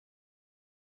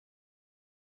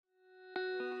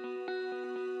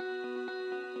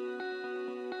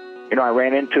I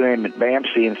ran into him at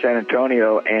BAMC in San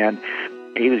Antonio, and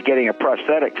he was getting a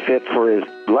prosthetic fit for his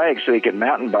legs so he could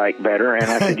mountain bike better. And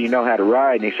I said, "You know how to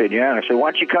ride?" And he said, "Yeah." And I said,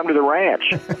 "Why don't you come to the ranch?"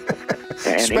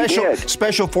 And he did.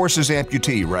 Special Forces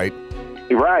amputee, right?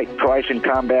 Right. Twice in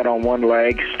combat on one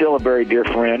leg. Still a very dear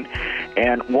friend,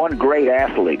 and one great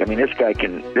athlete. I mean, this guy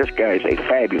is a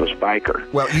fabulous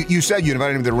biker. Well, you said you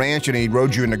invited him to the ranch, and he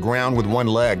rode you in the ground with one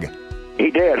leg.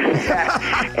 He did,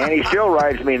 and he still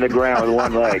rides me in the ground with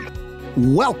one leg.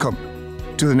 Welcome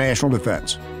to the National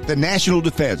Defense. The National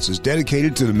Defense is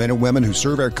dedicated to the men and women who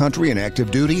serve our country in active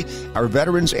duty, our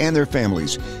veterans and their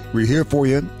families. We're here for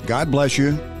you. God bless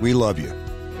you. We love you.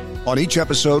 On each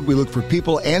episode, we look for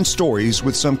people and stories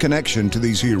with some connection to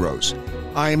these heroes.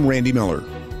 I'm Randy Miller.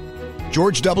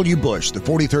 George W. Bush, the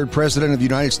 43rd President of the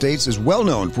United States, is well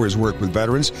known for his work with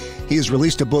veterans. He has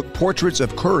released a book, Portraits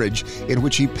of Courage, in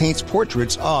which he paints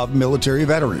portraits of military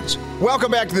veterans.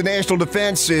 Welcome back to the National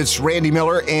Defense. It's Randy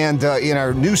Miller, and in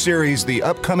our new series, The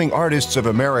Upcoming Artists of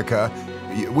America,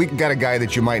 we got a guy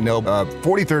that you might know,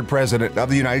 43rd President of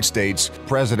the United States,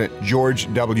 President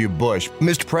George W. Bush.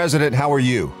 Mr. President, how are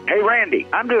you? Hey, Randy,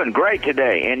 I'm doing great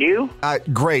today. And you?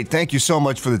 Great. Thank you so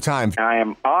much for the time. I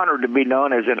am honored to be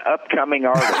known as an upcoming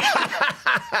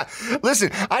artist.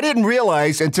 Listen, I didn't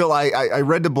realize until I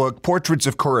read the book, Portraits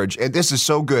of Courage, and this is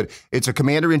so good. It's a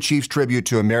Commander-in-Chief's tribute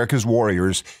to America's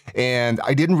warriors, and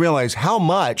I didn't realize how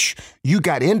much you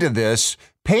got into this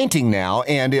painting now,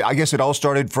 and I guess it all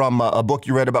started from a book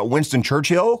you read about Winston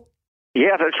Churchill?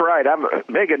 Yeah, that's right. I'm a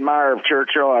big admirer of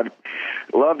Churchill. I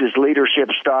loved his leadership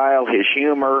style, his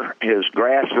humor, his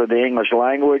grasp of the English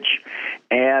language,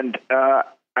 and I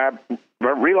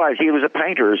realized he was a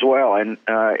painter as well, and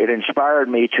it inspired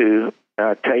me to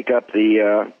take up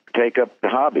the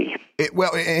hobby.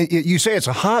 You say it's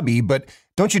a hobby, but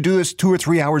don't you do this 2 or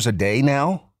 3 hours a day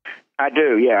now? I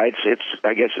do, yeah. It's.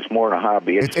 I guess it's more than a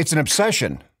hobby. It's an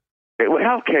obsession.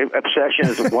 Okay, obsession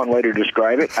is one way to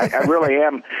describe it. I really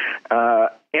am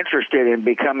interested in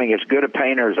becoming as good a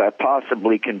painter as I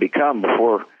possibly can become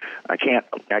before I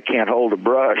can't hold a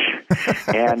brush.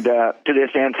 And to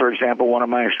this end, for example, one of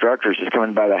my instructors is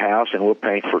coming by the house, and we'll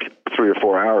paint for 3 or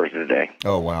 4 hours a day.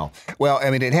 Oh, wow. Well,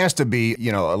 I mean, it has to be,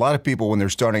 a lot of people when they're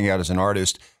starting out as an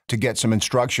artist, to get some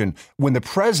instruction, when the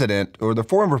president or the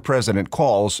former president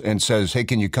calls and says, "Hey,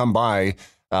 can you come by?"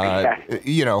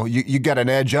 You got an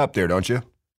edge up there, don't you?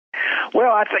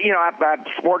 Well, I'm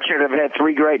fortunate to have had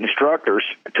 3 great instructors,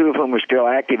 2 of whom are still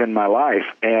active in my life,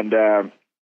 and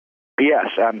yes,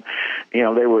 I'm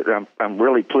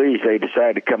really pleased they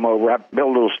decided to come over. I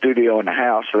built a little studio in the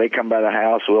house, so they come by the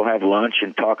house. We'll have lunch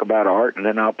and talk about art, and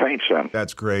then I'll paint some.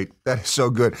 That's great. That is so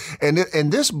good. And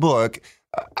this book,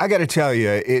 I got to tell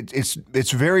you,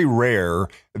 it's very rare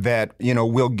that,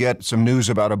 we'll get some news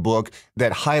about a book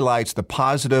that highlights the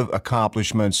positive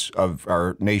accomplishments of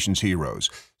our nation's heroes.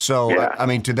 So, yeah. I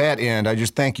mean, to that end, I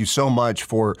just thank you so much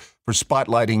for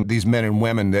spotlighting these men and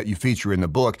women that you feature in the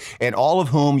book, and all of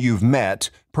whom you've met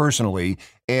personally.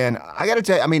 And I got to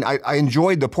tell you, I mean, I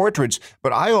enjoyed the portraits,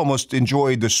 but I almost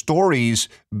enjoyed the stories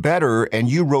better, and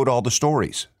you wrote all the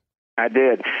stories. I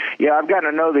did. Yeah, I've gotten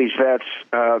to know these vets,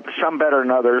 some better than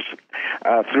others,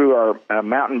 through our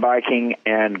mountain biking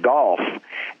and golf.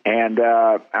 And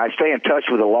I stay in touch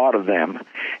with a lot of them.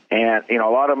 And, a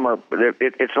lot of them are,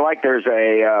 it's like there's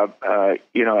a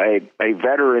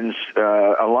veterans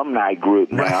alumni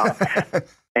group now.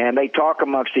 And they talk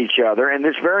amongst each other. And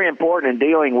it's very important in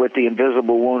dealing with the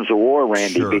invisible wounds of war,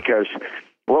 Randy, Sure. because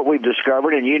what we've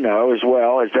discovered, and as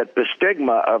well, is that the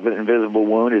stigma of an invisible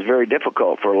wound is very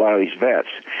difficult for a lot of these vets.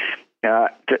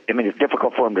 It's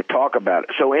difficult for them to talk about it.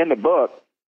 So in the book,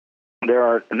 there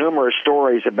are numerous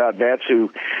stories about vets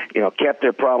who, kept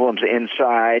their problems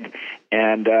inside,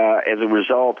 and as a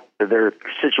result, their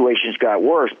situations got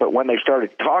worse. But when they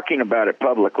started talking about it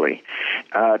publicly,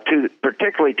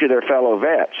 particularly to their fellow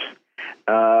vets,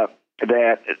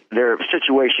 that their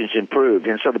situations improved.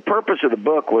 And so the purpose of the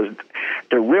book was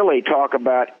to really talk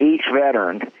about each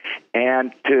veteran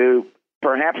and to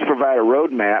perhaps provide a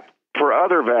roadmap for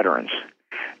other veterans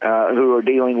who are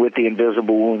dealing with the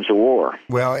invisible wounds of war.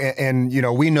 Well, and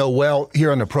we know well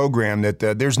here on the program that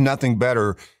there's nothing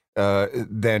better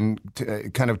than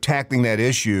kind of tackling that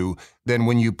issue than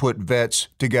when you put vets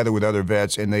together with other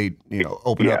vets and they,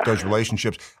 open up those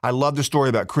relationships. I love the story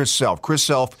about Chris Self. Chris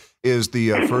Self is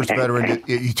the first veteran that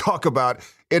you talk about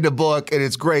in the book, and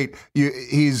it's great.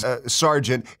 He's a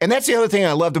sergeant. And that's the other thing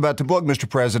I loved about the book, Mr.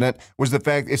 President, was the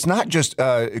fact it's not just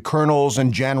colonels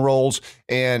and generals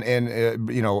and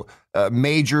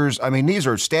majors. I mean, these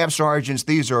are staff sergeants.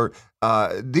 These are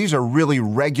really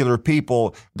regular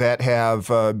people that have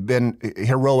been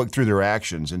heroic through their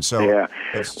actions. And so,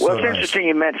 it's interesting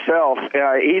you met Self.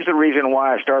 He's the reason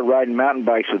why I started riding mountain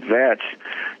bikes with vets.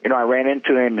 I ran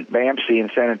into him at BAMC in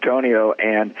San Antonio,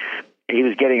 and he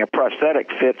was getting a prosthetic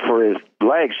fit for his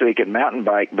legs so he could mountain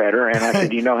bike better. And I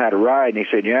said, "You know how to ride?" And he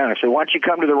said, "Yeah." And I said, "Why don't you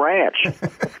come to the ranch?"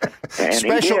 And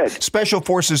he did. Special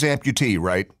Forces amputee,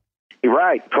 right?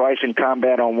 Right, twice in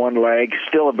combat on one leg,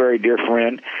 still a very dear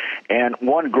friend, and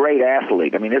one great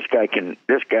athlete. I mean, this guy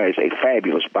is a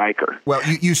fabulous biker. Well,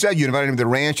 you said you invited him to the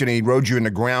ranch and he rode you in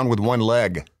the ground with one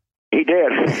leg. He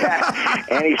did,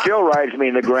 and he still rides me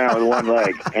in the ground with one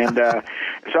leg. And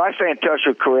so I stay in touch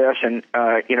with Chris, and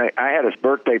I had his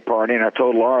birthday party, and I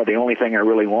told Laura the only thing I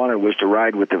really wanted was to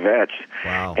ride with the vets.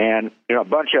 Wow. And a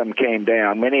bunch of them came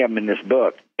down, many of them in this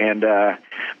book, and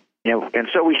and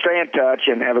so we stay in touch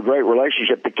and have a great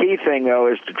relationship. The key thing, though,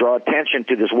 is to draw attention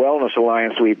to this wellness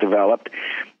alliance we've developed.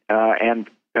 One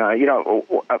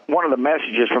of the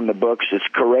messages from the books is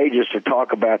courageous to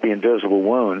talk about the invisible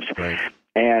wounds. Right.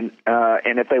 And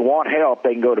if they want help,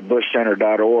 they can go to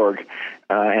bushcenter.org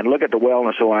and look at the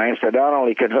Wellness Alliance that not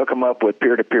only can hook them up with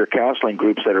peer-to-peer counseling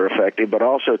groups that are effective, but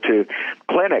also to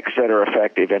clinics that are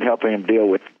effective in helping them deal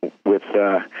with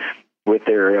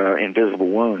their invisible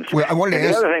wounds. Well, I wanted to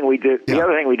ask, the other thing we do. Yeah. The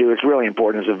other thing we do is really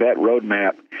important is a vet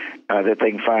roadmap that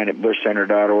they can find at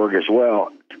bushcenter.org as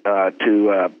well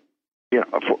to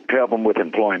help them with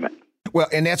employment. Well,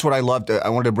 and that's what I loved. I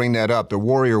wanted to bring that up, the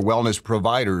Warrior Wellness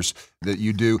Providers that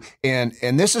you do. And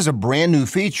this is a brand new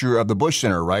feature of the Bush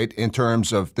Center, right, in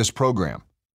terms of this program?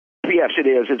 Yes, it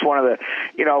is. It's one of the,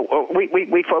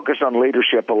 we focus on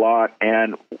leadership a lot,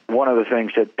 and one of the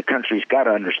things that the country's got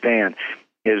to understand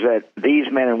is that these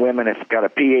men and women have got a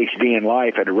PhD in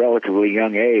life at a relatively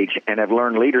young age and have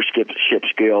learned leadership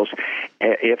skills.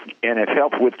 If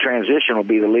helped with transition, will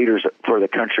be the leaders for the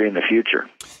country in the future.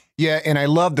 Yeah, and I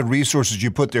love the resources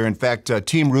you put there. In fact,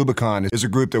 Team Rubicon is a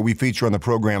group that we feature on the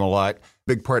program a lot,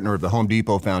 big partner of the Home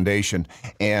Depot Foundation.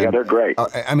 And yeah, they're great.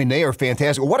 They are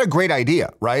fantastic. What a great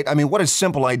idea, right? I mean, what a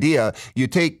simple idea. You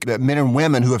take men and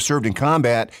women who have served in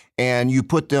combat and you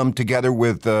put them together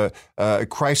with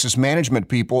crisis management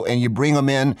people and you bring them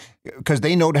in because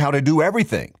they know how to do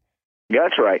everything.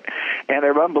 That's right. And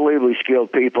they're unbelievably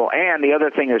skilled people. And the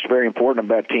other thing that's very important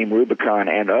about Team Rubicon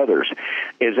and others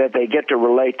is that they get to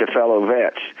relate to fellow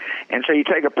vets. And so you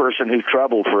take a person who's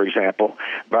troubled, for example,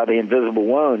 by the invisible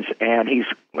wounds, and he's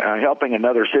helping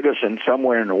another citizen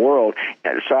somewhere in the world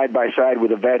side by side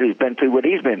with a vet who's been through what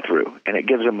he's been through. And it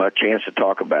gives them a chance to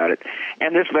talk about it.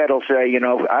 And this vet will say,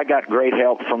 I got great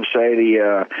help from, say,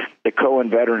 the Colin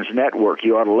Veterans Network.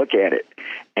 You ought to look at it.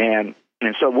 And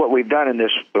so what we've done in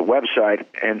this website,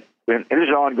 and it is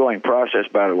an ongoing process,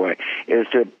 by the way, is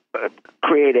to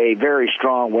create a very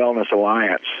strong wellness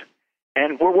alliance.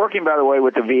 And we're working, by the way,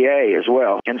 with the VA as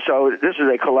well. And so this is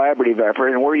a collaborative effort,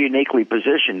 and we're uniquely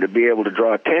positioned to be able to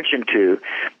draw attention to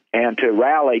and to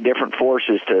rally different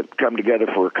forces to come together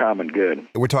for a common good.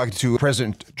 We're talking to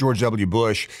President George W.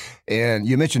 Bush, and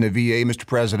you mentioned the VA, Mr.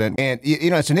 President. And,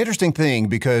 it's an interesting thing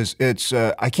because it's,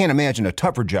 I can't imagine a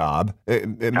tougher job.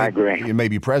 I agree. You may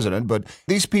be president, but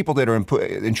these people that are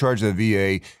in charge of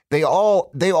the VA, they all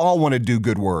want to do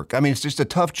good work. I mean, it's just a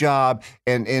tough job,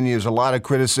 and there's a lot of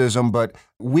criticism, but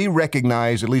we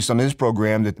recognize, at least on this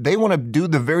program, that they want to do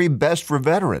the very best for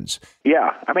veterans.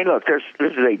 Yeah. I mean, look, this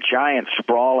is a giant,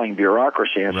 sprawling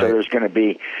bureaucracy, and so there's going to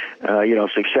be,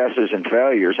 successes and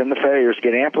failures, and the failures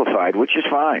get amplified, which is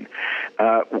fine.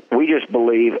 We just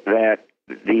believe that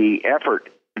the effort,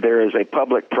 there is a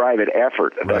public-private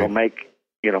effort that'll make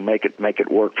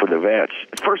it work for the vets.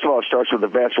 First of all, it starts with the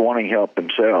vets wanting help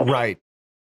themselves. Right.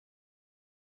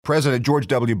 President George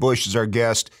W. Bush is our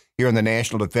guest here in the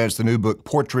National Defense, the new book,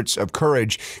 Portraits of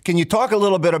Courage. Can you talk a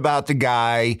little bit about the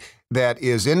guy that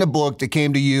is in the book that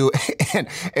came to you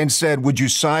and said, would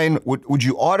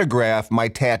you autograph my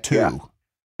tattoo? Yeah.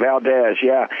 Valdez,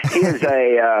 yeah. He is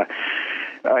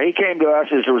he came to us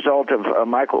as a result of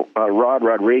Michael Rod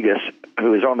Rodriguez,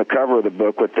 who is on the cover of the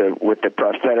book with the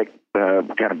prosthetic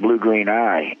kind of blue-green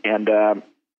eye. And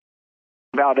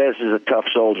Valdez is a tough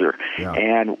soldier,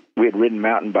 and we had ridden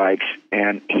mountain bikes,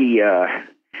 and he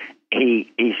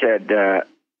said,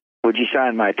 would you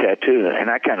sign my tattoo? And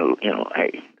I kind of,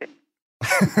 hey,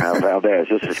 Valdez,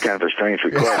 this is kind of a strange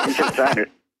request. He said,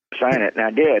 sign it, and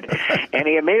I did. And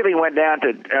he immediately went down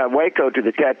to Waco to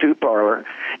the tattoo parlor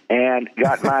and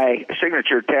got my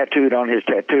signature tattooed on his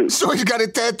tattoo. So he's got a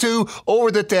tattoo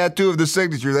over the tattoo of the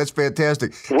signature. That's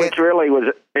fantastic. Which really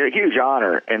was a huge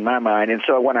honor in my mind. And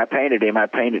so when I painted him,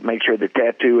 made sure the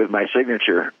tattoo with my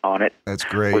signature on it That's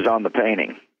great. was on the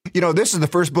painting. You know, this is the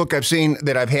first book I've seen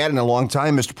that I've had in a long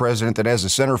time, Mr. President, that has a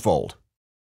centerfold.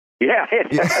 Yeah.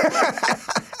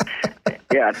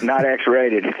 Yeah, not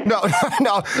X-rated. No,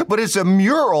 but it's a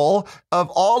mural of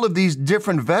all of these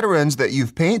different veterans that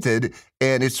you've painted,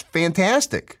 and it's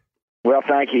fantastic. Well,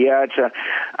 thank you. Yeah,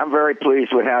 I'm very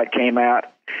pleased with how it came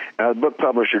out. The book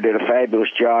publisher did a fabulous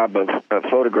job of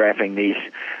photographing these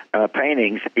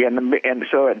paintings. And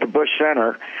so at the Bush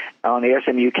Center on the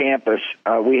SMU campus,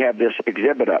 we have this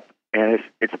exhibit up, and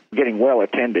it's getting well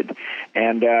attended.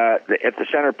 And at the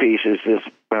centerpiece is this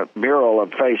mural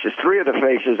of faces. 3 of the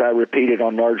faces I repeated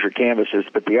on larger canvases,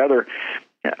 but the other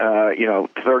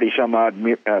 30-some-odd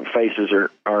faces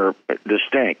are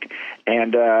distinct.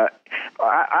 And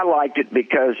I liked it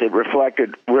because it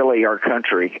reflected really our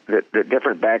country, the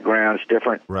different backgrounds,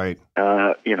 different right.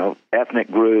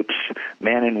 Ethnic groups,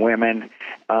 men and women.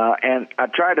 And I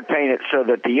tried to paint it so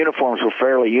that the uniforms were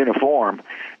fairly uniform,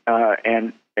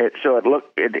 and it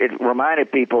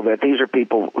reminded people that these are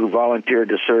people who volunteered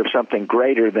to serve something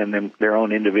greater than their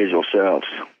own individual selves.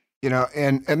 You know,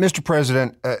 and Mr.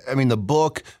 President, the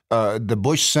book, the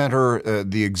Bush Center,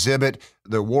 the exhibit,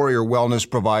 the Warrior Wellness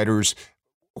Providers.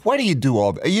 Why do you do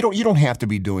all that? You don't have to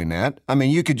be doing that. I mean,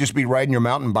 you could just be riding your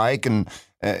mountain bike and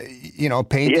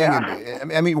painting.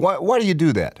 Yeah. Why do you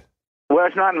do that? Well,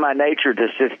 it's not in my nature to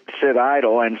sit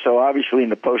idle, and so obviously in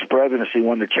the post-presidency,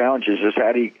 one of the challenges is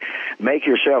how do you make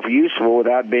yourself useful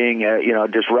without being,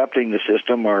 disrupting the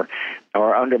system or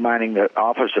undermining the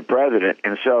office of president.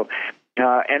 And so,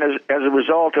 and as a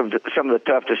result of some of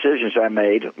the tough decisions I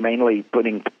made, mainly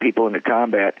putting people into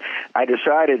combat, I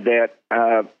decided that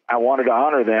I wanted to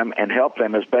honor them and help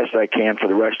them as best I can for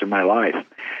the rest of my life.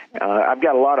 I've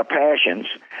got a lot of passions,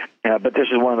 but this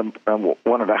is one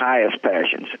of the highest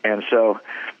passions, and so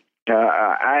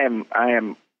I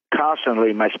am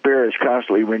constantly, my spirit is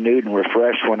constantly renewed and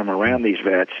refreshed when I'm around these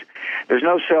vets. There's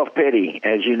no self-pity,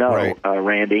 as you know, right.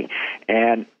 Randy,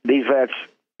 and these vets.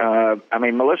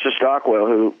 Melissa Stockwell,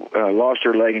 who lost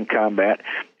her leg in combat,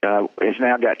 has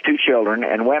now got 2 children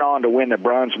and went on to win the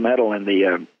bronze medal in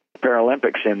the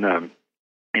Paralympics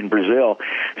in Brazil,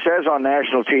 says on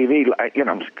national TV,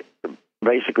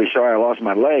 basically, sorry I lost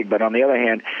my leg, but on the other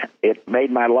hand, it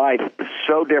made my life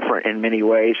so different in many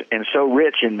ways and so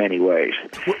rich in many ways.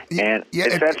 And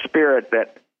it's that spirit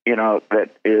that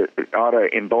ought to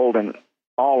embolden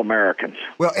all Americans.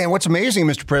 Well, and what's amazing,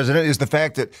 Mr. President, is the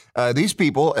fact that these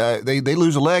people, they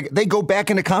lose a leg, they go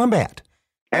back into combat.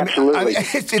 Absolutely.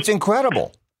 It's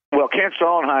incredible. Well, Kent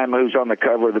Solheim, who's on the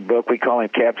cover of the book, we call him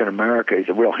Captain America. He's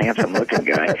a real handsome-looking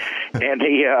guy, and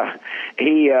he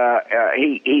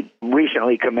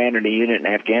recently commanded a unit in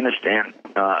Afghanistan,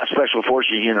 a Special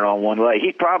Forces unit on one leg.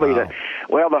 He's probably the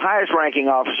highest-ranking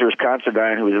officer is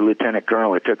Considine, who was a lieutenant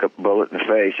colonel who took a bullet in the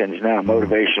face, and is now a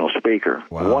motivational speaker.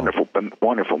 Wow.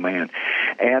 Wonderful man.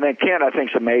 And then Kent, I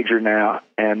think, is a major now.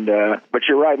 And but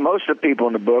you're right, most of the people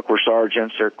in the book were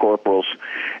sergeants or corporals,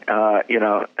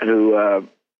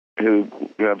 who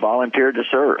volunteered to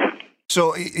serve.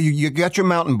 So you got your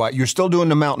mountain bike. You're still doing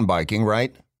the mountain biking,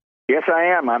 right? Yes, I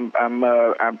am. I'm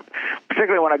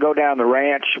particularly when I go down the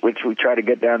ranch, which we try to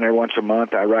get down there once a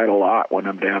month. I ride a lot when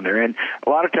I'm down there, and a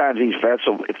lot of times these vets,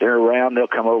 if they're around, they'll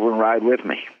come over and ride with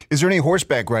me. Is there any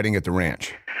horseback riding at the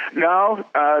ranch? No,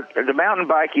 the mountain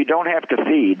bike you don't have to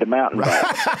feed the mountain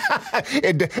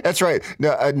bike. That's right.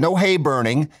 No hay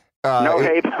burning. No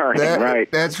hay burning,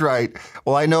 right. That's right.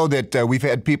 Well, I know that we've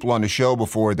had people on the show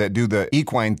before that do the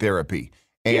equine therapy.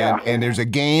 And there's a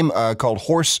game called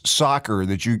horse soccer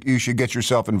that you should get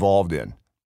yourself involved in.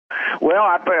 Well,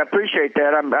 I appreciate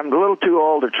that. I'm a little too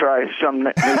old to try some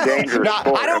new dangerous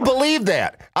sport. I don't believe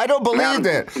that.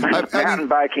 Mountain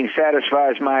biking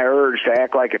satisfies my urge to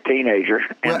act like a teenager.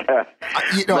 And,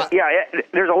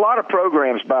 there's a lot of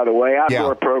programs, by the way,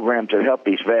 outdoor programs that help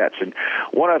these vets. And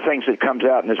one of the things that comes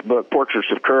out in this book,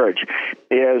 Portraits of Courage,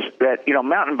 is that,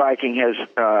 mountain biking has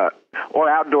or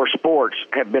outdoor sports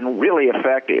have been really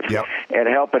effective at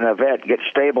helping a vet get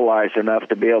stabilized enough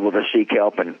to be able to seek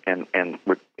help and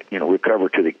recover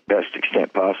to the best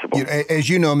extent possible. As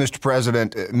you know, Mr.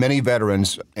 President, many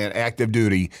veterans and active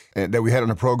duty that we had on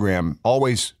the program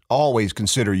always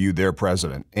consider you their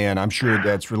president, and I'm sure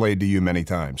that's relayed to you many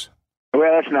times. Well,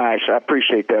 that's nice. I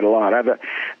appreciate that a lot.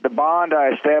 The bond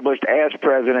I established as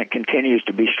president continues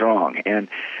to be strong. And,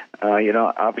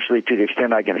 obviously to the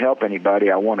extent I can help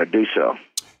anybody, I want to do so.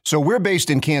 So we're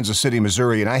based in Kansas City,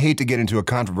 Missouri, and I hate to get into a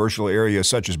controversial area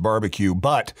such as barbecue,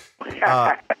 but,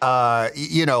 now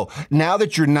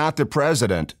that you're not the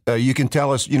president, you can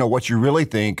tell us, what you really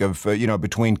think of,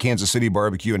 between Kansas City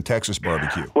barbecue and Texas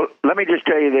barbecue. Well, let me just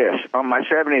tell you this. On my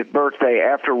 70th birthday,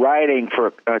 after riding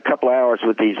for a couple hours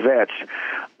with these vets,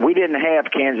 we didn't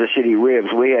have Kansas City ribs.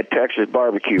 We had Texas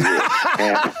barbecue ribs.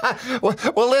 And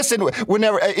well, listen,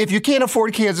 if you can't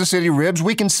afford Kansas City ribs,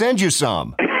 we can send you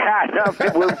some. No,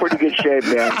 we're in pretty good shape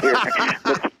down here.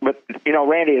 But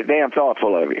Randy, it's damn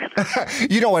thoughtful of you.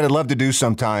 You know what I'd love to do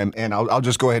sometime, and I'll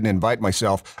just go ahead and invite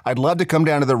myself. I'd love to come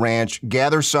down to the ranch,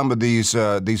 gather some of these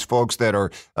folks that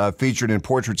are featured in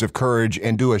Portraits of Courage,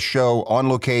 and do a show on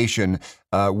location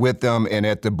with them and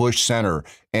at the Bush Center.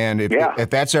 And if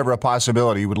that's ever a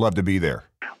possibility, we'd love to be there.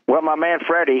 Well, my man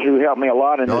Freddie, who helped me a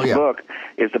lot in this book,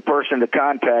 is the person to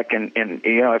contact, and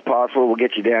if possible, we'll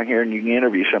get you down here and you can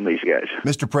interview some of these guys.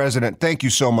 Mr. President, thank you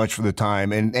so much for the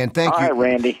time, and thank you,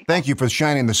 Randy. Thank you for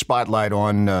shining the spotlight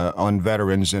on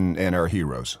veterans and our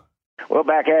heroes. Well,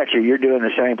 back at you. You're doing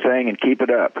the same thing, and keep it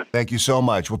up. Thank you so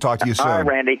much. We'll talk to you soon. All right,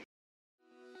 Randy.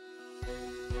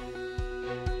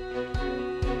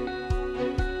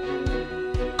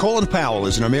 Colin Powell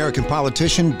is an American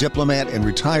politician, diplomat, and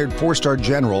retired four-star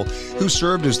general who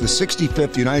served as the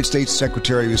 65th United States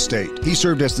Secretary of State. He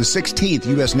served as the 16th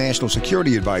U.S. National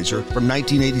Security Advisor from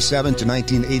 1987 to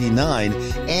 1989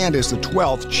 and as the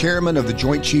 12th Chairman of the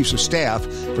Joint Chiefs of Staff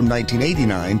from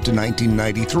 1989 to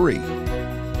 1993.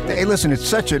 Hey, listen, it's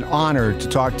such an honor to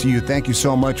talk to you. Thank you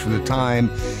so much for the time.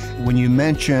 When you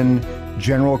mention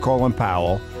General Colin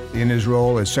Powell in his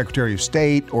role as Secretary of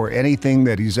State or anything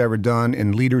that he's ever done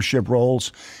in leadership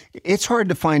roles, it's hard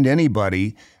to find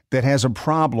anybody that has a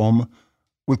problem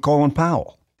with Colin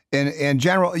Powell. And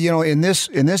General, in this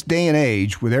day and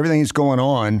age with everything that's going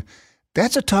on,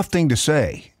 that's a tough thing to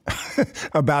say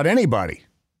about anybody.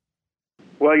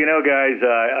 Well, guys,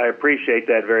 I appreciate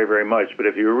that very, very much. But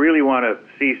if you really want to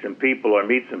see some people or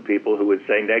meet some people who would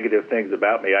say negative things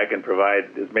about me, I can provide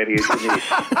as many as you need.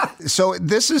 So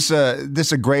this is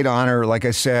a great honor, like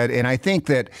I said, and I think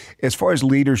that as far as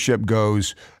leadership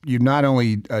goes, you've not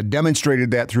only demonstrated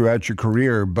that throughout your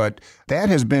career, but that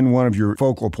has been one of your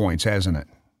focal points, hasn't it?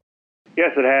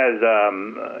 Yes, it has.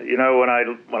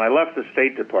 When I left the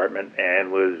State Department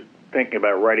and was thinking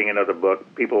about writing another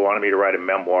book, people wanted me to write a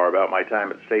memoir about my time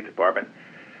at the State Department.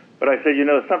 But I said,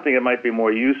 something that might be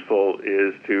more useful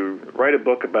is to write a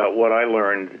book about what I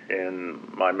learned in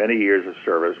my many years of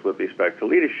service with respect to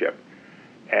leadership.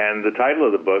 And the title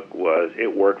of the book was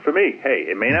It Worked for Me. Hey,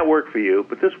 it may not work for you,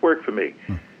 but this worked for me.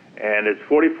 And it's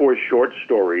 44 short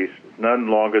stories, none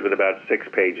longer than about 6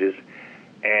 pages.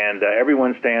 And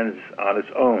everyone stands on its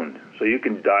own, so you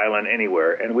can dial in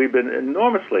anywhere. And we've been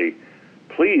enormously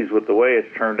pleased with the way it's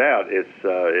turned out.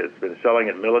 It's been selling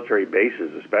at military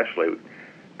bases, especially.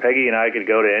 Peggy and I could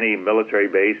go to any military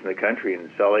base in the country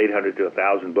and sell 800 to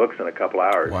 1,000 books in a couple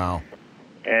hours. Wow.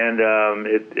 And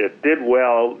it did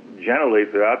well generally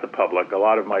throughout the public. A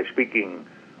lot of my speaking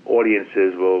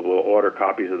audiences will order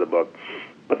copies of the book.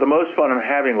 But the most fun I'm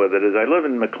having with it is I live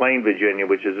in McLean, Virginia,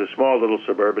 which is a small little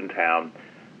suburban town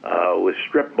with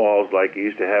strip malls like you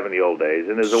used to have in the old days.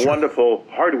 And there's a wonderful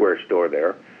hardware store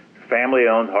there,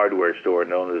 family-owned hardware store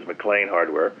known as McLean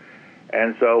Hardware.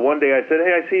 And so one day I said,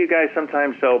 hey, I see you guys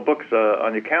sometimes sell books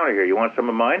on your counter here. You want some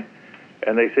of mine?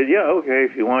 And they said, yeah, okay,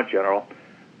 if you want, General.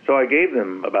 So I gave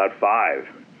them about 5.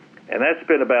 And that's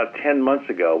been about 10 months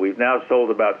ago. We've now sold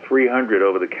about 300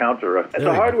 over the counter at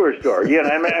the hardware store. Yeah,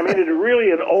 I mean, it's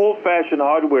really an old-fashioned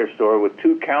hardware store with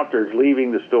 2 counters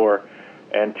leaving the store,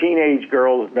 and teenage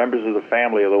girls, members of the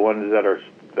family, are the ones that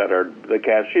are the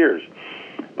cashiers.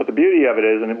 But the beauty of it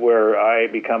is, and where I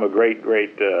become a great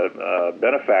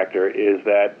benefactor, is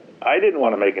that I didn't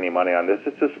want to make any money on this.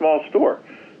 It's a small store.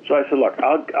 So I said, look,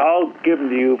 I'll give them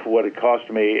to you for what it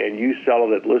cost me, and you sell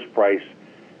it at list price,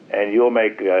 and you'll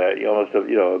make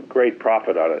a great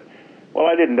profit on it. Well,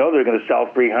 I didn't know they were going to sell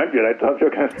 300. I thought they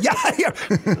were going to. Yeah.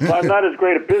 So I'm not as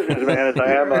great a businessman as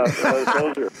I am a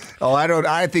soldier. Oh,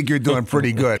 I think you're doing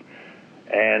pretty good.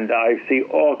 And I see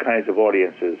all kinds of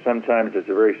audiences. Sometimes it's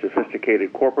a very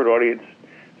sophisticated corporate audience.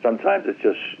 Sometimes it's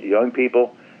just young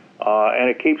people. And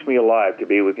it keeps me alive to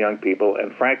be with young people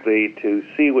and, frankly, to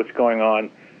see what's going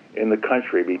on in the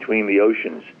country between the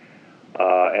oceans.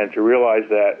 And to realize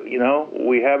that,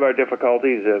 we have our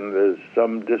difficulties and there's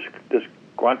some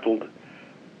disgruntled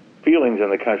feelings in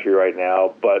the country right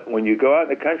now. But when you go out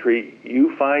in the country,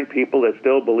 you find people that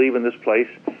still believe in this place.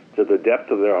 It's to the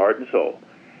depth of their heart and soul.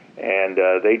 And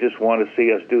they just want to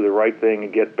see us do the right thing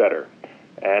and get better.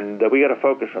 And we got to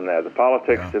focus on that. The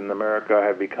politics in America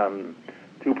have become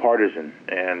too partisan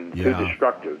and too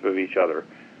destructive of each other.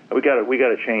 And we got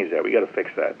to change that. We got to fix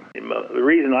that. The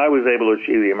reason I was able to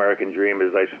achieve the American dream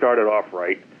is I started off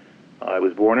right. I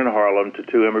was born in Harlem to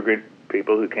two immigrant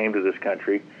people who came to this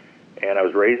country, and I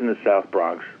was raised in the South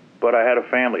Bronx. But I had a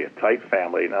family, a tight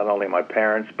family, not only my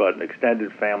parents, but an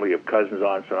extended family of cousins,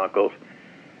 aunts, and uncles.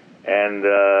 And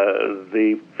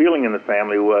the feeling in the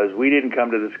family was we didn't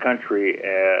come to this country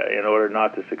in order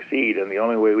not to succeed, and the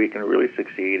only way we can really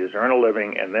succeed is earn a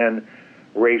living and then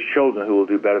raise children who will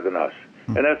do better than us.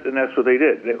 And that's what they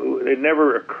did. It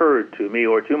never occurred to me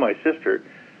or to my sister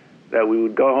that we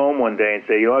would go home one day and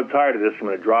say, I'm tired of this, I'm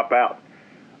going to drop out.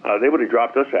 They would have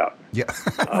dropped us out. Yeah,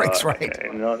 that's right.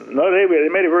 No, they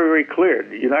made it very, very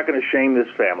clear. You're not going to shame this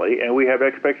family, and we have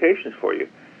expectations for you.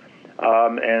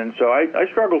 And so I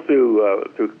struggled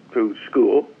through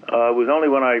school. It was only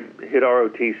when I hit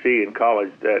ROTC in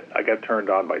college that I got turned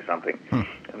on by something,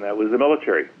 and that was the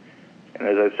military. And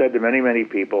as I've said to many, many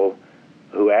people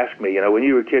who ask me, when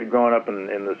you were a kid growing up in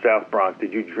the South Bronx,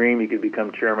 did you dream you could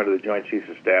become chairman of the Joint Chiefs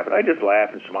of Staff? And I just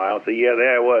laugh and smile and say, yeah,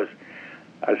 there I was.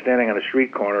 I was standing on a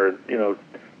street corner,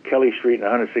 Kelly Street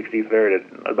and 163rd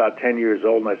at about 10 years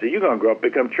old, and I said, you're going to grow up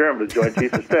and become chairman of the Joint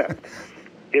Chiefs of Staff.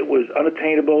 It was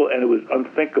unattainable and it was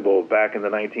unthinkable back in the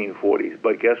 1940s.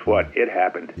 But guess what? It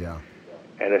happened. Yeah.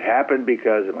 And it happened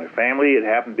because of my family. It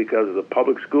happened because of the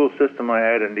public school system I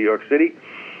had in New York City.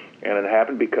 And it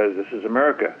happened because this is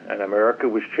America. And America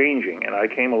was changing. And I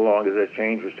came along as that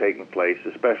change was taking place,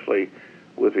 especially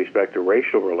with respect to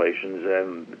racial relations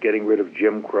and getting rid of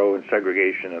Jim Crow and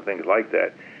segregation and things like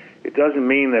that. It doesn't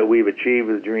mean that we've achieved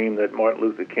the dream that Martin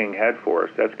Luther King had for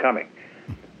us. That's coming.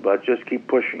 But just keep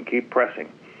pushing, keep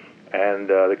pressing. And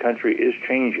the country is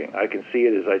changing. I can see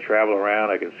it as I travel around.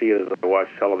 I can see it as I watch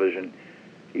television.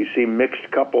 You see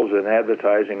mixed couples in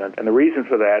advertising. And the reason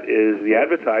for that is the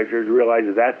advertisers realize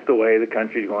that's the way the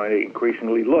country is going to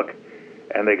increasingly look.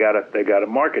 And they got to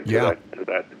market to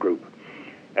that group.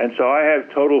 And so I have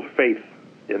total faith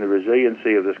in the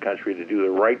resiliency of this country to do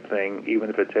the right thing, even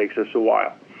if it takes us a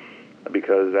while,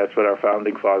 because that's what our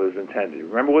founding fathers intended.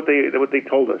 Remember what they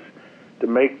told us, to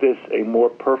make this a more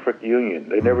perfect union.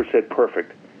 They never said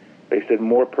perfect. They said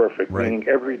more perfect, meaning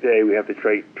every day we have to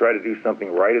try to do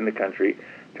something right in the country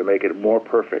to make it more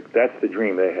perfect. That's the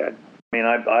dream they had. I mean,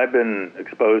 I've been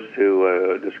exposed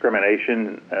to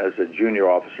discrimination as a junior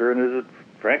officer and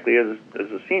frankly as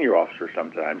a senior officer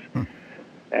sometimes.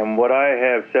 And what I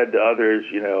have said to others,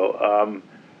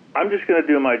 I'm just going to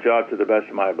do my job to the best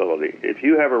of my ability. If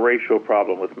you have a racial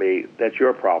problem with me, that's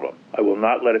your problem. I will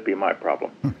not let it be my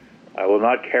problem. I will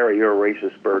not carry your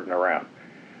racist burden around.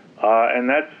 And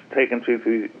that's taken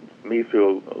me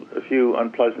through a few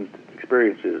unpleasant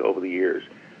experiences over the years.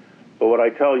 But what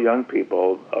I tell young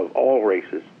people of all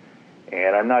races,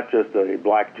 and I'm not just a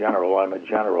black general, I'm a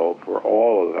general for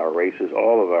all of our races,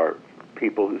 all of our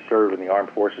people who serve in the armed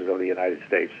forces of the United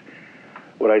States.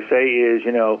 What I say is,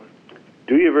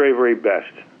 do your very, very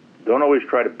best. Don't always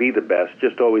try to be the best,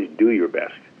 just always do your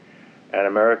best. And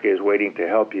America is waiting to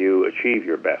help you achieve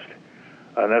your best.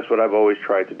 And that's what I've always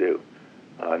tried to do.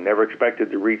 Never expected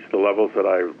to reach the levels that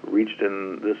I reached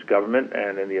in this government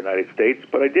and in the United States,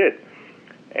 but I did.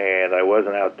 And I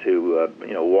wasn't out to,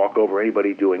 walk over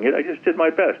anybody doing it. I just did my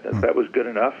best. If that was good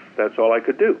enough, that's all I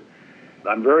could do.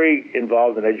 I'm very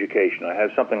involved in education. I have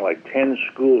something like 10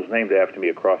 schools named after me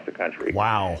across the country.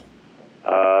 Wow.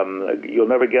 You'll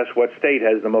never guess what state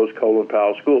has the most Colin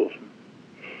Powell schools.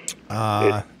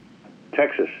 It's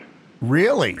Texas.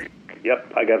 Really?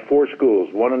 Yep, I got 4 schools,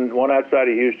 one outside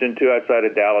of Houston, 2 outside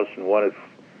of Dallas, and one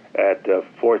at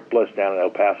Fort Bliss down in El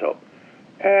Paso.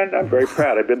 And I'm very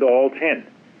proud. I've been to all 10.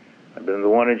 I've been to the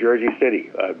one in Jersey City.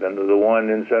 I've been to the one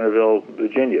in Centerville,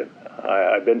 Virginia.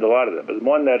 I've been to a lot of them. But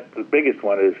the biggest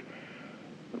one is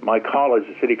my college,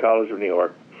 the City College of New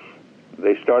York.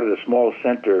 They started a small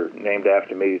center named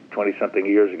after me 20-something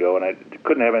years ago, and I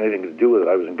couldn't have anything to do with it.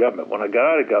 I was in government. When I got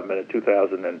out of government in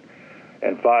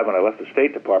 2005, when I left the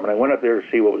State Department, I went up there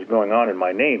to see what was going on in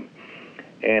my name.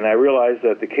 And I realized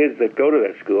that the kids that go to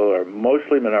that school are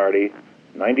mostly minority,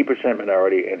 90%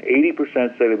 minority, and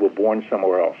 80% say they were born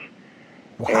somewhere else.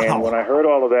 Wow. And when I heard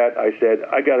all of that, I said,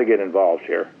 I got to get involved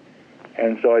here.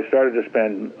 And so I started to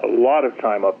spend a lot of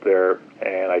time up there,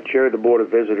 and I chaired the Board of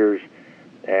Visitors.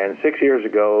 And 6 years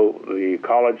ago, the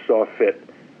college saw fit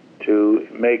to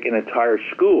make an entire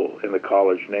school in the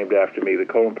college named after me, the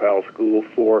Colin Powell School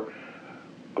for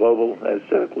Global and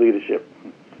Civic Leadership.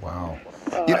 Wow.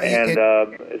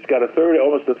 It's got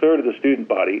almost a third of the student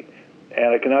body,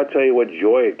 And I cannot tell you what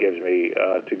joy it gives me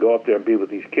to go up there and be with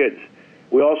these kids.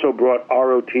 We also brought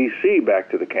ROTC back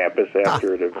to the campus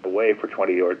after it had been away for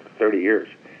 20 or 30 years.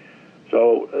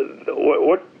 So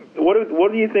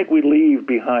what do you think we leave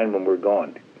behind when we're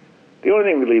gone? The only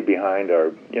thing we leave behind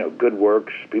are, good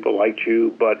works, people like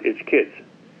you, but it's kids.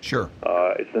 Sure.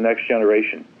 It's the next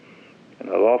generation. And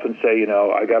I'll often say,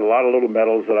 I got a lot of little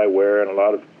medals that I wear and a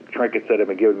lot of trinkets that have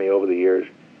been given me over the years,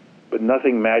 but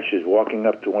nothing matches walking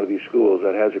up to one of these schools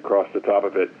that has across the top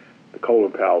of it the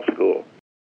Colin Powell School.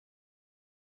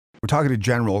 We're talking to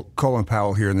General Colin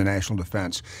Powell here in the National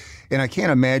Defense. And I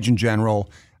can't imagine, General,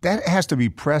 that has to be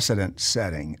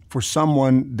precedent-setting for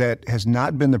someone that has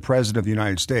not been the President of the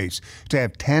United States to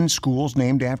have 10 schools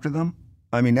named after them.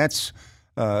 I mean, that's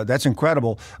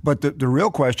incredible. But the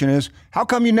real question is, how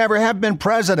come you never have been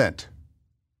president?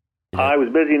 I was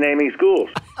busy naming schools.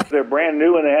 They're brand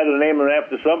new, and they had to name them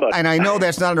after somebody. And I know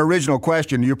that's not an original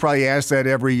question. You probably ask that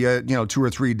every 2 or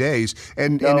 3 days.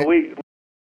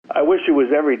 I wish it was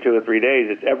every 2 or 3 days.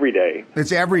 It's every day.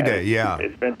 It's every day, yeah.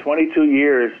 It's been 22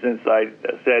 years since I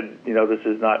said, this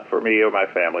is not for me or my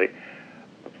family.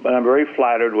 But I'm very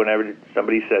flattered whenever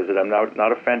somebody says it. I'm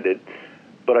not offended.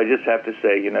 But I just have to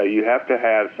say, you have to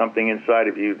have something inside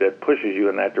of you that pushes you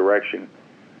in that direction.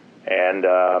 And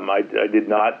I did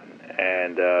not.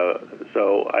 And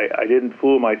so I didn't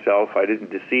fool myself. I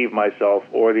didn't deceive myself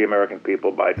or the American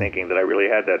people by thinking that I really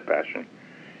had that passion.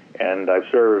 And I've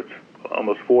served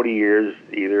almost 40 years,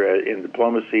 either in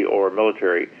diplomacy or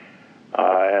military.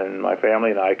 And my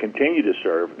family and I continue to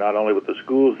serve, not only with the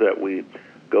schools that we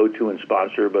go to and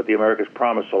sponsor, but the America's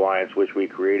Promise Alliance, which we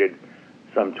created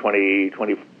some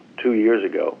 22 years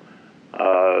ago,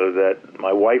 that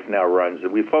my wife now runs.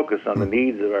 And we focus on the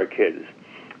needs of our kids,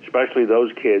 especially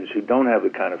those kids who don't have the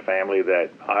kind of family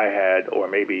that I had or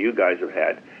maybe you guys have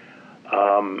had.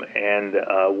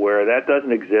 Where that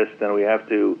doesn't exist, then we have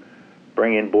to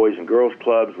bring in boys and girls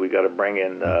clubs. We got to bring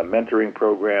in mentoring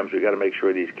programs. We got to make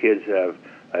sure these kids have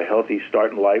a healthy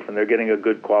start in life and they're getting a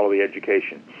good quality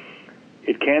education.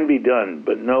 It can be done,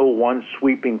 but no one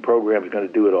sweeping program is going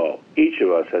to do it all. Each of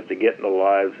us has to get in the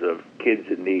lives of kids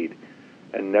in need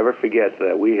and never forget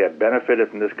that we have benefited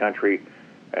from this country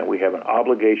and we have an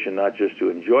obligation not just to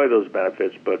enjoy those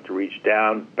benefits, but to reach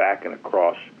down, back, and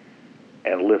across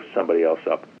and lift somebody else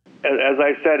up. As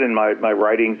I said in my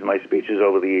writings and my speeches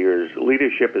over the years,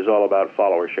 leadership is all about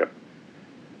followership.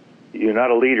 You're not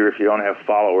a leader if you don't have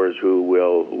followers who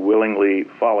will willingly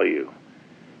follow you.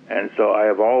 And so I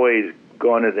have always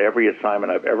gone into every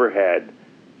assignment I've ever had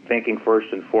thinking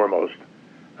first and foremost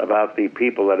about the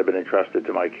people that have been entrusted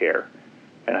to my care.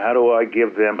 And how do I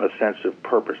give them a sense of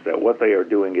purpose, that what they are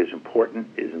doing is important,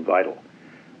 is vital.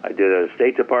 I did it at the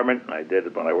State Department, I did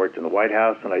it when I worked in the White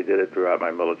House, and I did it throughout my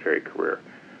military career.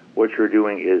 What you're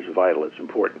doing is vital. It's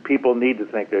important. People need to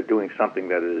think they're doing something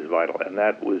that is vital, and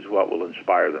that was what will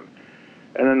inspire them.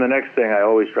 And then the next thing I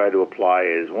always try to apply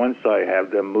is once I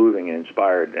have them moving and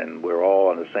inspired and we're all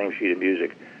on the same sheet of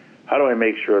music, how do I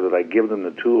make sure that I give them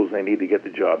the tools they need to get the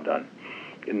job done?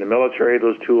 In the military,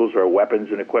 those tools are weapons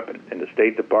and equipment. In the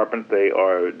State Department, they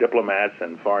are diplomats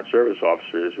and foreign service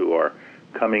officers who are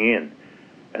coming in.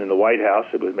 And in the White House,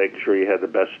 it was making sure you had the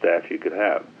best staff you could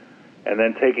have. And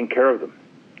then taking care of them.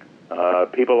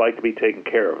 People like to be taken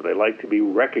care of. They like to be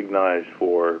recognized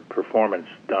for performance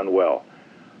done well.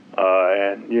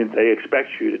 They expect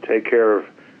you to take care of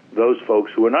those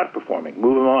folks who are not performing.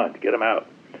 Move them on, get them out.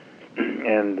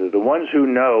 And the ones who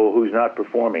know who's not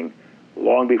performing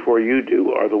long before you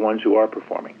do are the ones who are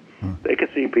performing. They can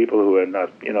see people who are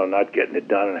not getting it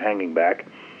done and hanging back,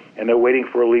 and they're waiting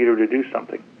for a leader to do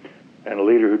something. And a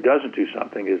leader who doesn't do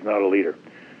something is not a leader.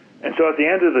 And so at the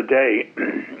end of the day,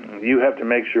 you have to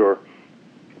make sure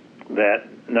that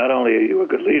not only are you a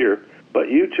good leader, but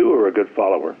you too are a good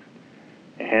follower.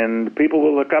 And people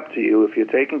will look up to you if you're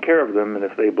taking care of them and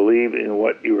if they believe in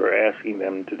what you are asking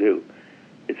them to do.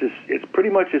 It's pretty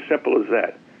much as simple as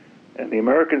that. And the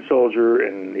American soldier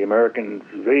and the American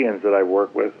civilians that I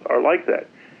work with are like that.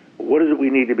 What is it we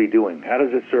need to be doing? How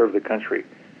does it serve the country?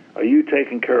 Are you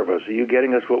taking care of us? Are you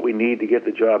getting us what we need to get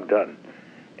the job done?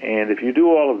 And if you do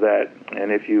all of that,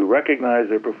 and if you recognize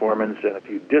their performance, and if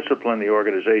you discipline the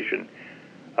organization,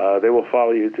 they will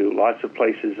follow you to lots of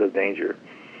places of danger.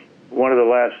 One of the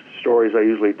last stories I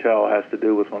usually tell has to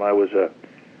do with when I was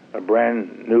a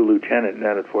brand new lieutenant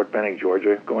down at Fort Benning,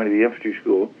 Georgia, going to the infantry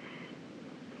school.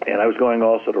 And I was going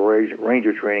also to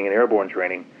ranger training and airborne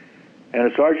training.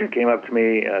 And a sergeant came up to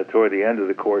me toward the end of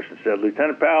the course and said,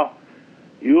 "Lieutenant Powell,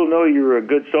 you'll know you're a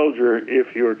good soldier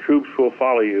if your troops will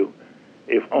follow you,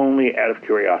 if only out of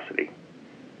curiosity."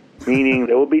 meaning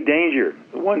there will be danger.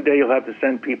 One day you'll have to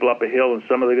send people up a hill and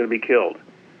some of them are going to be killed.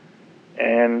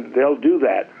 And they'll do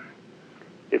that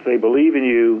if they believe in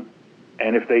you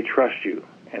and if they trust you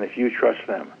and if you trust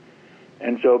them.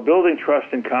 And so building trust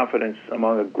and confidence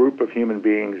among a group of human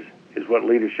beings is what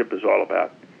leadership is all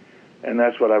about. And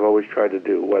that's what I've always tried to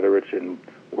do, whether it's in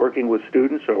working with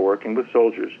students or working with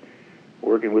soldiers.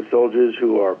 Working with soldiers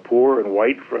who are poor and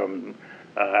white from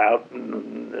out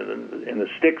in the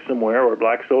sticks somewhere, or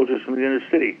black soldiers from the inner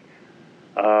city.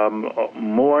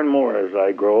 More and more as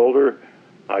I grow older,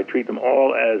 I treat them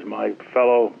all as my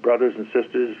fellow brothers and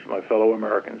sisters, my fellow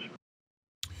Americans.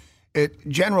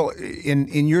 General,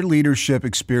 in your leadership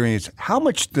experience, how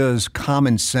much does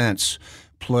common sense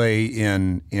play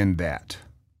in that?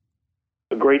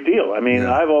 A great deal. I mean,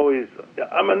 Yeah.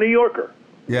 I'm a New Yorker.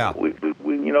 Yeah. We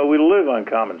live on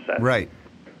common sense. Right.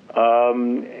 I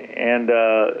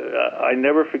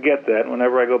never forget that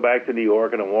whenever I go back to New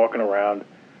York and I'm walking around.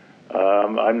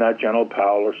 I'm not General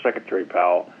Powell or Secretary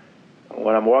Powell.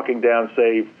 When I'm walking down,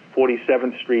 say,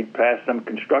 47th Street past some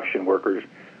construction workers,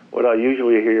 what I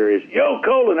usually hear is, "Yo,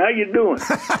 Colin, how you doing?"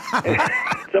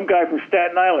 Some guy from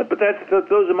Staten Island. But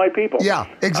those are my people. Yeah,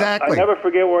 exactly. I never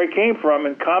forget where I came from.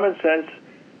 And common sense,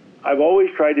 I've always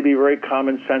tried to be very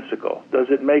commonsensical. Does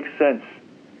it make sense?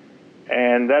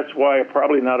 And that's why I'm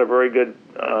probably not a very good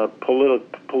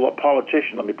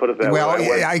politician. Let me put it that way. Well,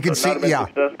 I can see. Yeah.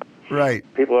 Successful. Right.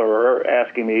 People are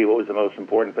asking me what was the most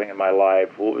important thing in my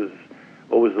life, what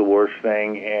was the worst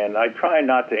thing, and I try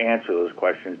not to answer those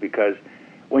questions, because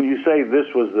when you say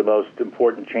this was the most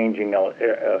important changing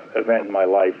event in my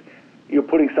life, you're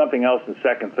putting something else in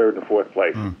second, third, and fourth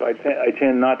place. So I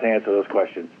tend not to answer those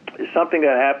questions. It's something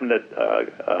that happened at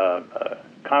a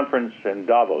conference in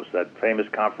Davos, that famous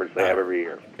conference they have every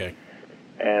year. Okay.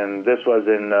 And this was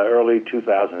in early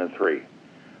 2003.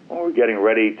 When we were getting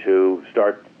ready to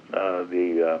start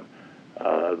the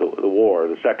war,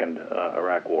 the second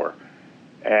Iraq War.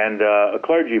 And a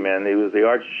clergyman, he was the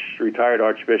retired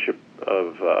Archbishop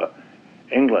of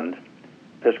England,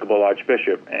 Episcopal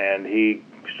Archbishop, and he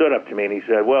stood up to me and he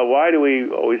said, "Well, why do we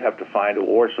always have to find a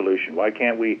war solution? Why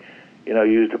can't we,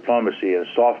 use diplomacy and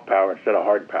soft power instead of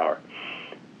hard power?"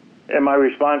 And my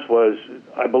response was,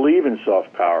 I believe in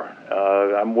soft power.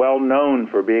 I'm well known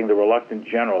for being the reluctant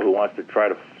general who wants to try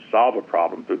to solve a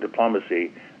problem through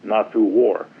diplomacy, not through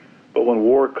war. But when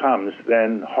war comes,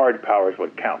 then hard power is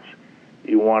what counts.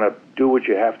 You want to do what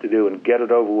you have to do and get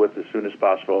it over with as soon as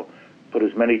possible, put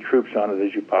as many troops on it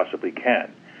as you possibly can.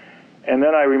 And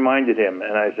then I reminded him,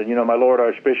 and I said, my Lord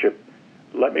Archbishop,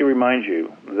 let me remind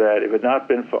you that if it had not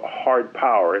been for hard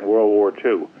power in World War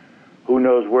II, who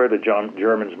knows where the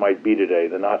Germans might be today,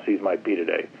 the Nazis might be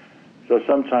today. So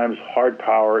sometimes hard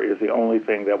power is the only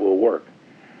thing that will work.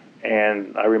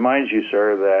 And I remind you,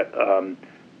 sir, that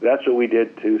that's what we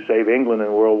did to save England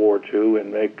in World War II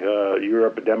and make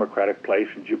Europe a democratic place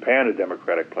and Japan a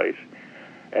democratic place.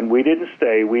 And we didn't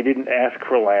stay. We didn't ask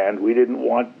for land. We didn't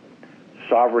want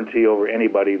sovereignty over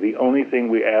anybody. The only thing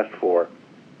we asked for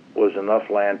was enough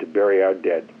land to bury our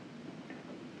dead.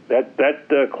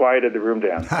 That quieted the room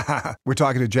down. We're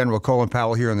talking to General Colin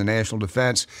Powell here on the National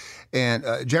Defense. And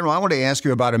General, I want to ask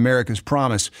you about America's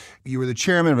Promise. You were the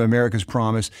chairman of America's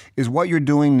Promise. Is what you're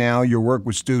doing now, your work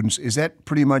with students, is that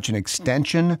pretty much an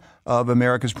extension of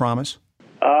America's Promise?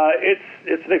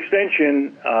 It's an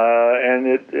extension, and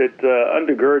it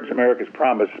undergirds America's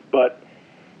Promise. But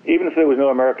even if there was no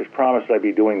America's Promise, I'd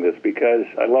be doing this because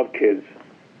I love kids.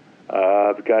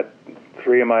 I've got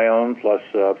 3 of my own plus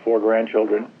 4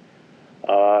 grandchildren.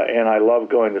 And I love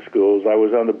going to schools. I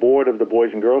was on the board of the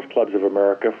Boys and Girls Clubs of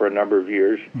America for a number of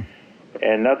years,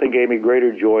 and nothing gave me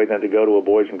greater joy than to go to a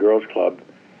Boys and Girls Club,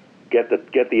 get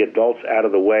the adults out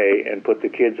of the way, and put the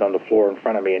kids on the floor in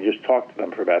front of me and just talk to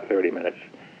them for about 30 minutes.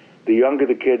 The younger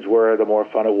the kids were, the more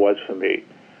fun it was for me.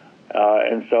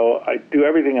 And so I do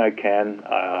everything I can.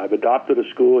 I've adopted a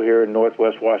school here in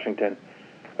Northwest Washington,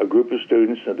 a group of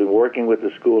students. I've been working with the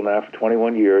school now for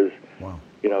 21 years. Wow.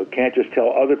 Can't just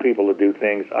tell other people to do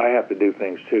things. I have to do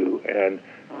things too. And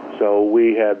so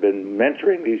we have been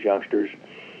mentoring these youngsters,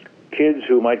 kids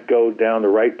who might go down the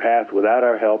right path without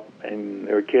our help, and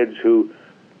there are kids who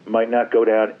might not go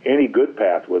down any good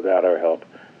path without our help.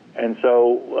 And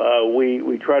so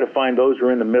we try to find those who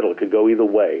are in the middle, could go either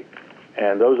way.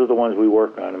 And those are the ones we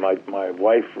work on. And my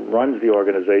wife runs the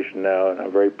organization now, and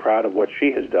I'm very proud of what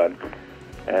she has done.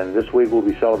 And this week we'll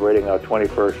be celebrating our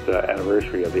 21st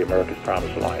anniversary of the America's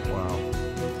Promise Alliance. Wow.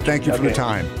 Thank you for the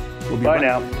time. We'll be Bye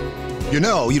now. You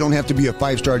don't have to be a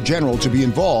 5-star general to be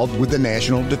involved with the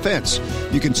national defense.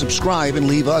 You can subscribe and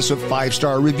leave us a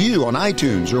 5-star review on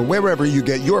iTunes or wherever you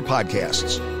get your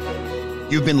podcasts.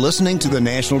 You've been listening to The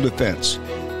National Defense.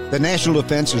 The National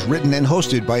Defense is written and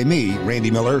hosted by me, Randy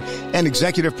Miller, and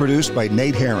executive produced by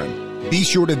Nate Herron. Be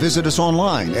sure to visit us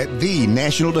online at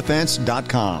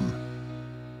thenationaldefense.com.